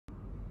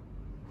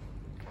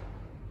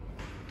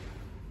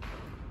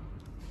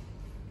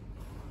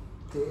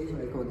Okay,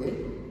 welcome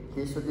again.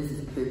 Okay, so this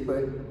is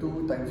paper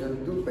 2 times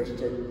 2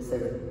 question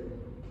 7.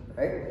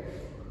 Right?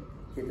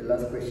 Okay, the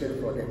last question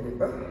for that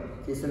paper.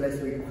 Okay, so let's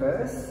read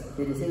first.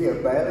 Okay, they say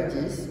a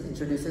biologist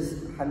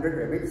introduces 100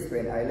 rabbits to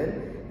an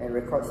island and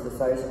records the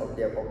size of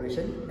their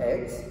population,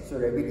 X,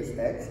 so rabbit is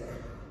X,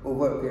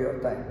 over a period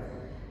of time.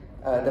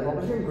 The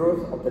population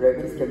growth of the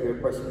rabbits can be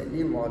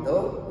approximately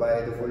modeled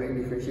by the following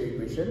differential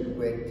equation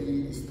where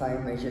T is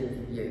time measured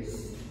in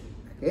years.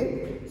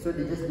 Okay, so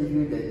they just give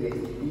you the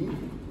T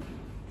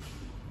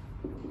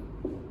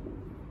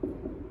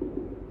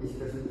is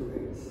equal to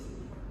 2x.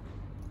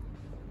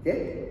 Okay,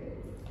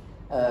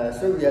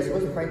 so we are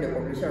supposed to find the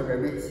population of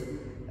rabbits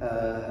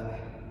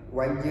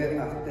 1 year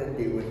after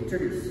they were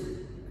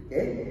introduced.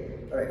 Okay,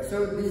 alright,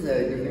 so this is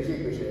a differential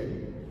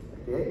equation.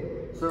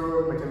 Okay,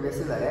 so macam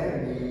biasa lah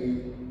we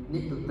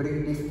need to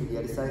bring this to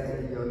the other side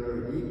that you all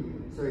already.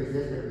 So it's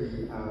just going to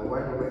be 1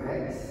 over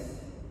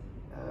x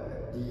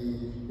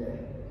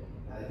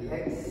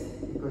dx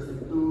equals to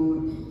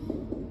 2 dt.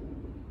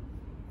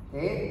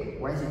 Okay,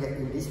 once you get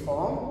in this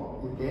form,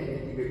 you can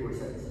integrate both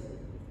sides.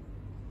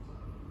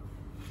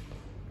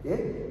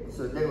 Okay,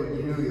 so that will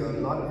give you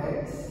your log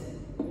x.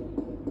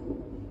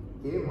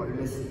 Okay,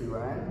 modulus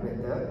c1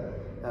 better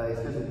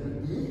is equal to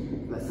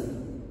 2d plus c.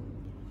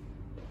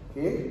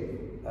 Okay,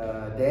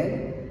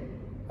 then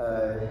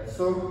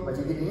so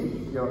macam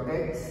gini, your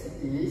x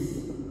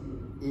is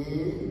a,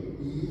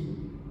 e,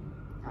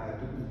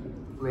 to t,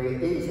 where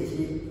a is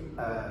actually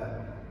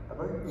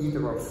e to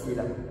the power of c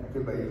lah. Okay,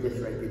 but you just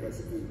write it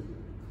as a.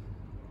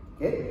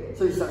 Okay,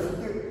 so you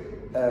substitute.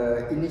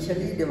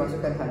 Initially dia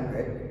masukkan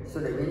 100,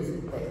 so that means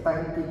at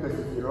time t equals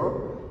to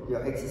 0, your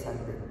x is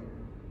 100.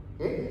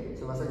 Okay,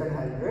 so masukkan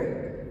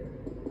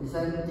 100, this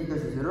one t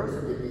equals to 0,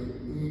 so jadi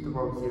e to the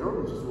power of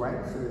 0, which is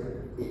 1, so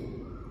a.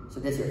 So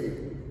that's your a.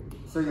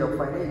 So your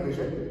final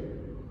equation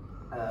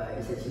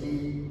is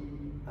actually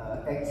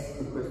x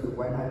equals to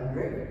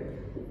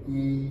 100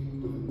 e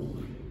to t.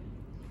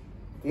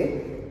 Okay,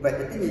 but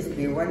the thing is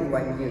they want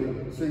 1 year,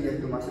 so you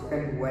have to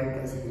masukkan 1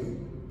 kat sini.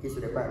 Okay,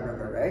 so that part I'm not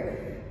gonna write.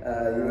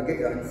 You will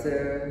get your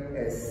answer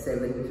as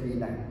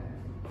 739.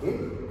 Okay,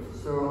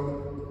 so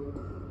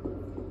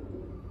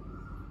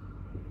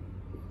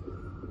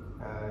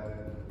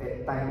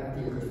at time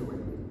t equals to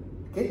 1.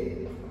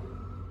 Okay,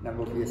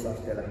 number of years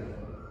after lah.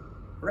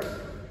 Right.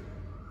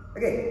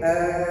 Okay,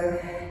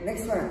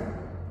 next one.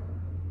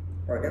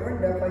 Oh, that one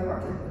dah 5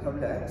 marks.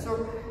 Alhamdulillah.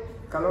 So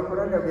kalau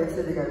korang dah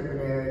biasa dengan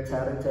punya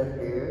cara-cara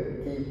dia,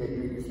 okay, you can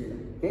do it this way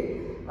lah.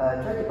 Okay,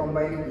 try to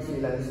combine it this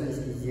way lah, so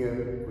it's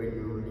easier when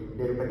you read,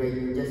 daripada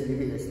you just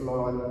leave it as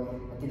long,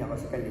 nanti nak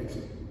masukkan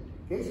leceh.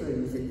 Okay, so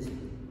use it this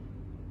way.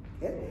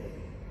 Okay,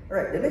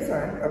 alright, the next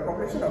one, a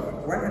population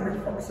of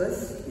 100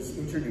 foxes is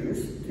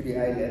introduced to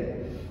the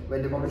island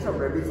when the population of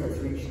rabbits has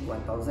reached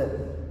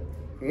 1,000.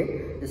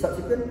 Okay, the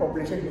subsequent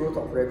population growth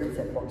of rabbits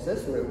and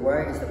foxes, where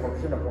y is the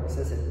population of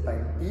foxes at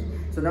time t.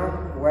 So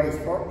now y is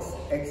fox,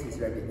 x is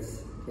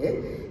rabbits.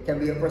 Okay,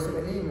 can be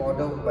approximately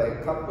modeled by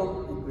a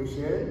coupled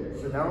equation.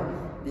 So now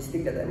this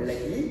thing that I like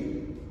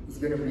is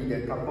going to be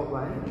the coupled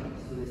one.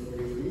 So let's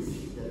erase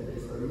this.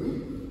 That's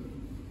already.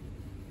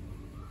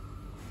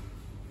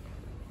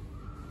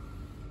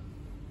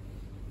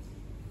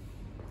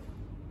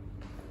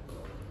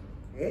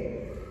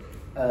 Okay.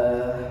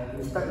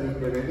 We start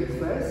with the rabbits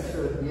first.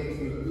 So dx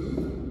dt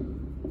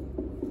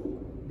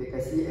dia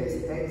kasih as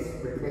x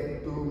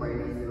bracket 2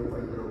 minus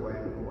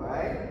 0.01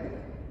 y,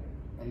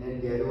 and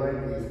then the other one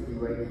is dy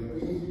dt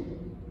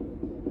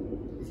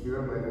is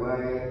given by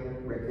y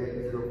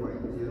bracket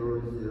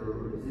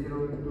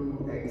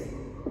 0.0002x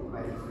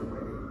minus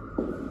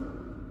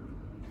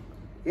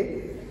 0.8. Okay,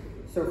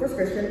 so first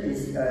question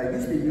is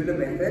use the Euler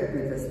method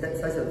with a step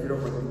size of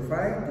 0.25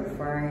 to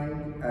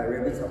find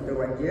rabbits after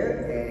 1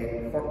 year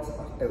and fox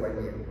after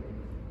 1 year.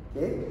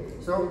 Okay,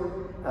 so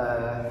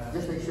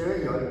just make sure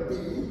your t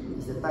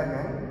is the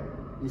time,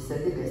 you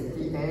set it as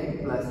tn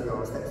plus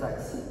your step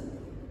size.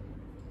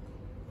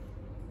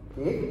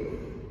 Okay,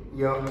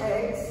 your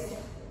x,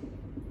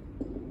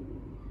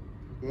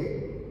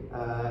 okay,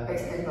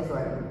 xn plus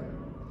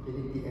 1,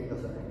 jadi tn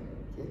plus 1.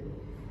 Okay,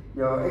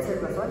 your xn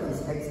plus 1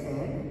 is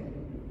xn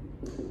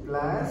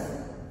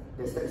plus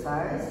the step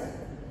size,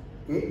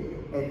 okay,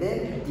 and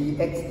then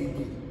dx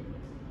dt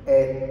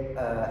at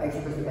x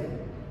equals to n,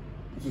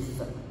 which is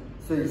this one.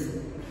 So it's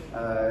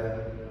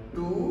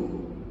 2,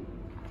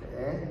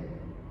 okay,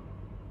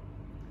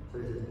 so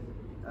it's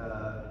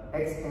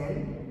xn,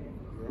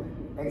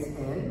 yeah,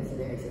 xn,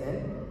 xn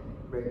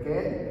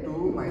bracket 2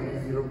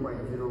 minus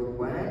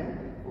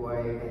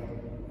 0.01 yn.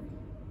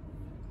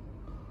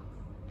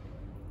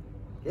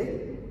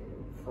 Okay,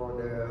 for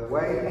the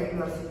yn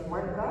plus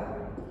 1 part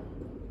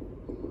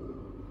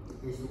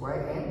is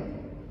yn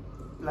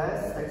plus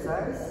step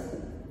size,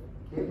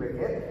 okay,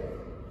 bracket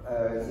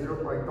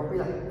 0. Copy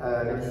lah,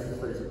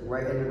 sorry,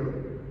 yn dulu,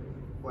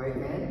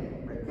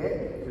 yn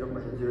bracket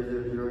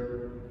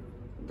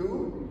 0.0002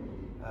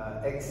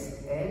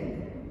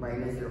 xn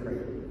minus 0.8.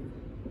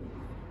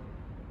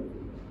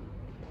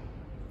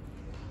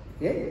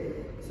 Okay,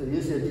 so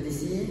use your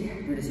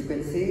P2TZ, do the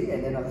sequencing,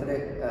 and then after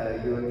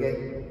that you will get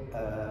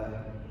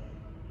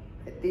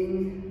I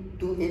think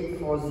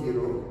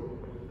 2840.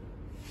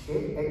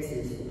 Okay, X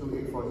is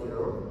 2840.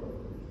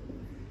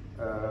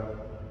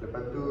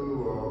 Lepas tu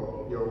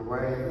your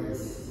Y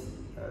is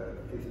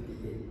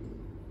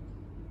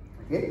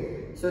 58. Okay,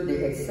 so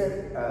they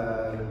accept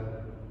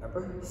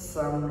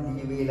some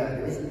leeway lah.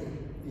 That means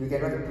you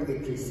can write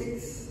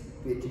 2836,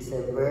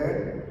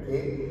 2837.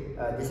 Okay,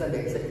 this one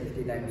they accept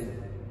 59 also.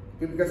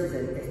 Okay, because it's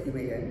an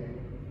estimate kan.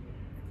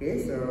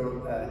 Okay,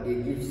 so they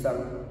give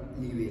some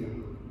leeway lah.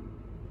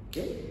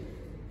 Okay.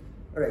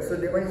 Alright, so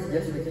that one is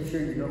just making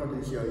sure you know how to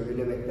use your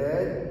Euler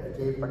method.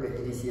 Okay, pakai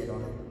P2TZ and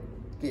all that.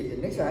 Okay, the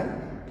next one,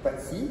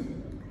 part C,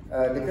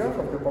 the graph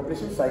of the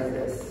population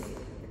sizes,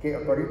 okay,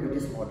 according to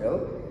this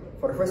model,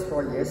 for the first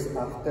 4 years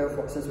after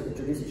foxes were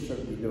introduced is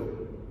shown below.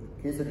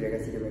 Okay, so dia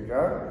kasih the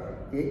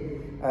graph. Okay,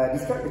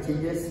 describe the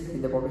changes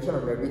in the population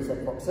of rabbits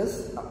and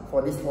foxes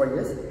for these 4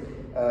 years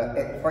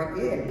at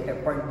point A and at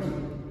point B.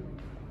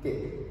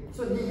 Okay,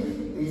 so this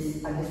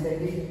is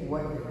understanding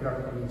what the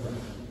graph means.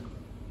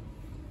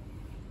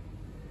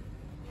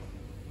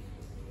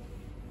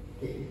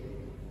 Okay,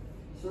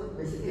 so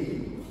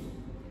basically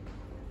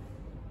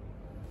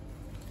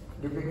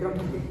the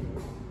background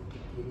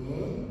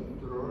ini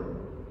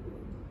turun.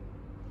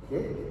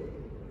 Okay,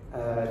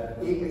 A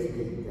kat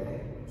sini,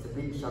 it's a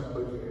bit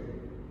sharper here.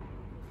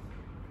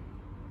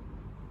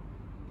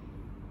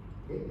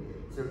 Okay,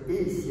 so A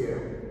is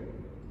here,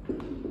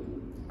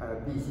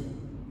 B is here.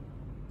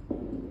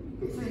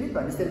 Okay, so you need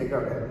to understand the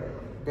graph.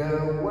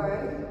 The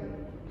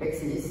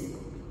y-axis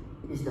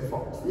is the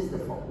fox. This is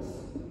the fox.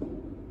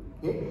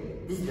 Okay,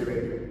 this is the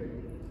rabbit.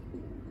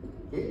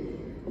 Okay,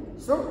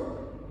 so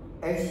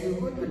as you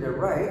go to the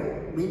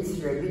right means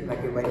rabbit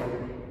makin banyak.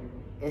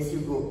 As you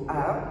go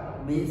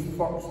up means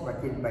fox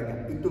makin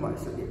banyak. Itu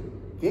maksudnya.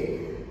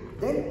 Okay,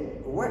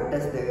 then what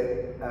does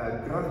the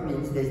graph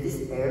means? There's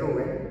this arrow,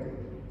 right?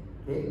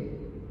 Okay,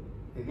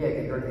 maybe I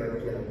can draw the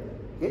arrow here.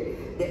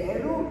 Okay, the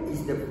arrow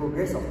is the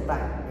progress of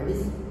time. That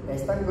means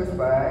as time goes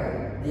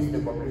by, this is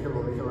the population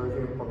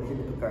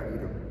tukar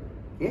gitu.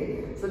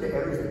 Okay, so the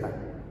arrow is the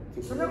time. Okay,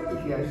 so now if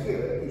you are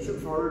here, you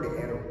should follow the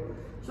arrow.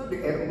 So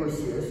the arrow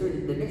goes here, so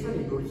the next one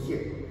you go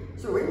here.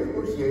 So when you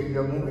go here, you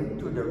are moving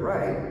to the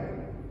right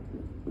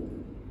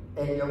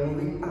and you are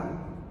moving up.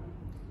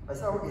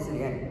 Pasal awak di sini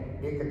kan,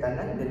 dia ke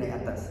kanan dan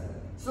naik atas.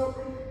 So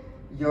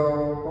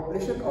your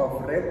population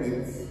of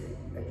rabbits,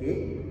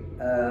 okay,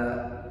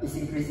 is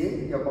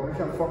increasing. Your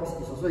population of fox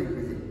is also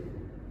increasing.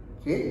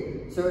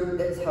 Okay, so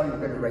that's how you're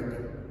going to write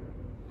it.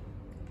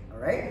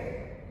 Alright.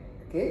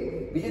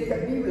 Okay, bila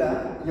dekat B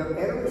pula, your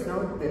arrow is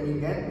now turning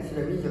kan, so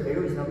that means your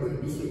arrow is now going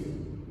this way.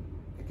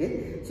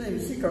 Okay, so if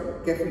you see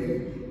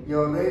carefully,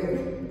 your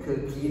rabbit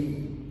ke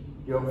kiri,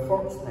 your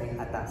fox naik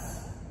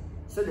atas.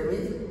 So that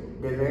means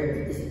the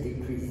rabbit is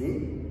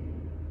decreasing,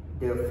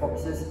 the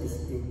foxes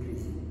is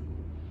increasing.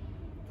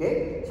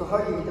 Okay, so how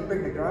you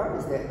interpret the graph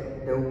is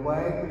that the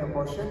y punya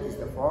portion is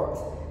the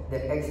fox, the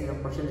x punya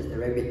portion is the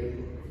rabbit.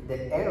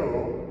 The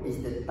arrow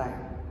is the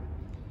time.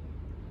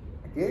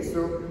 Okay,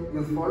 so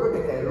you follow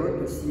the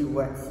arrow to see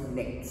what's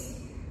next.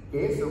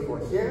 Okay, so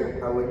for here,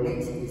 our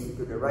next is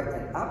to the right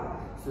and up.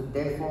 So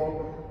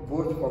therefore,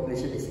 both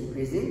population is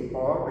increasing,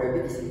 or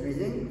rabbit is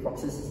increasing,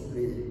 foxes is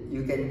increasing.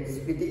 You can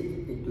split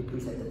it into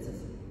 2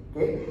 sentences.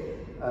 Okay,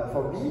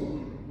 for B,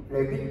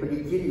 rabbit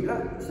pergi kiri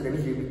pula, so that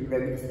means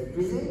rabbit is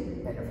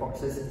decreasing and the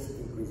foxes is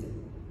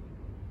increasing.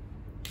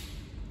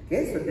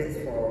 Okay, so that's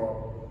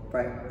for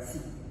part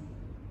C.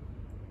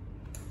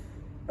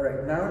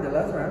 Alright, now the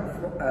last one,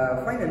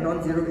 find a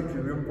non-zero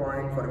equilibrium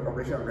point for the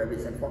population of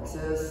rabbits and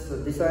foxes.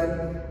 So this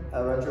one,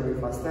 I'll run through a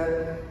bit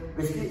faster.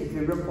 Basically,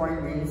 equilibrium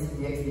point means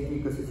dx dt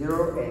equals to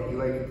 0 and dy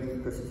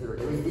dt equals to 0.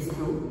 That means these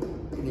two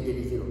kena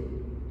jadi 0.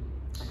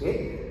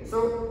 Okay,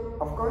 so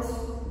of course,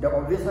 the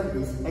obvious one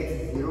is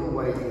x 0,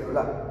 y 0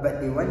 lah.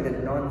 But they want the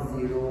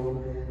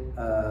non-zero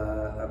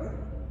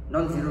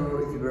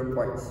equilibrium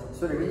points.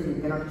 So that means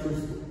we cannot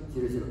choose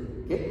 0,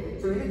 0. Okay,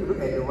 so we need to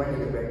look at the one in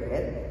the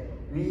bracket.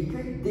 We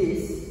equate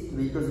this to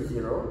be equal to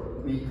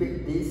 0, we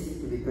equate this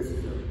to be equal to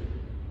 0.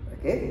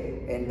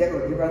 Okay, and that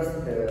will give us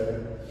the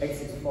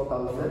x is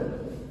 4000,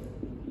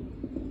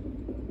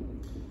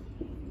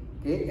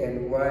 okay,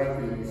 and y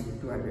is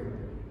 200.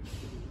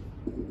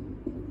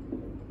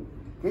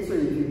 Okay, so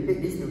if you take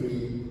this to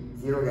be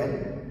 0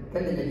 kan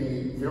dia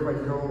jadi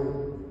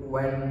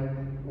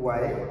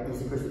 0.01y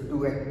is equal to 2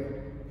 kan.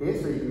 Okay,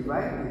 so you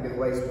divide, you get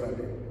y is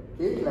 200.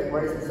 Okay,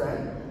 likewise this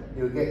one,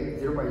 you get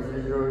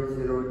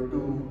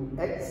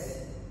 0.0002x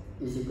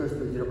is equals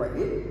to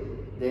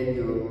 0.8. Then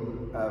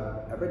you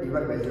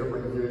divide by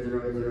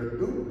 0.0002,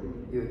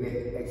 you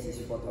get x is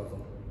 4000.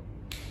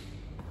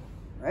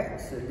 Right?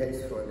 So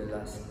that's for the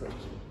last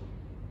question.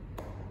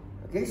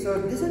 Okay, so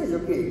this one is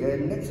okay.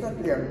 The next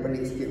one yang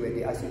pelik sikit where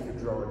they ask you to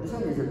draw. This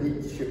one is a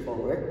bit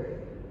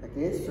straightforward.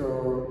 Okay, so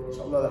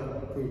insyaAllah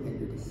lah, okay, you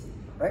can do this.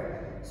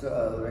 Right? So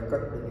I'll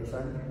record the next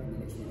one in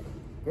the next minute.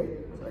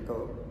 Okay, so I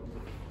go.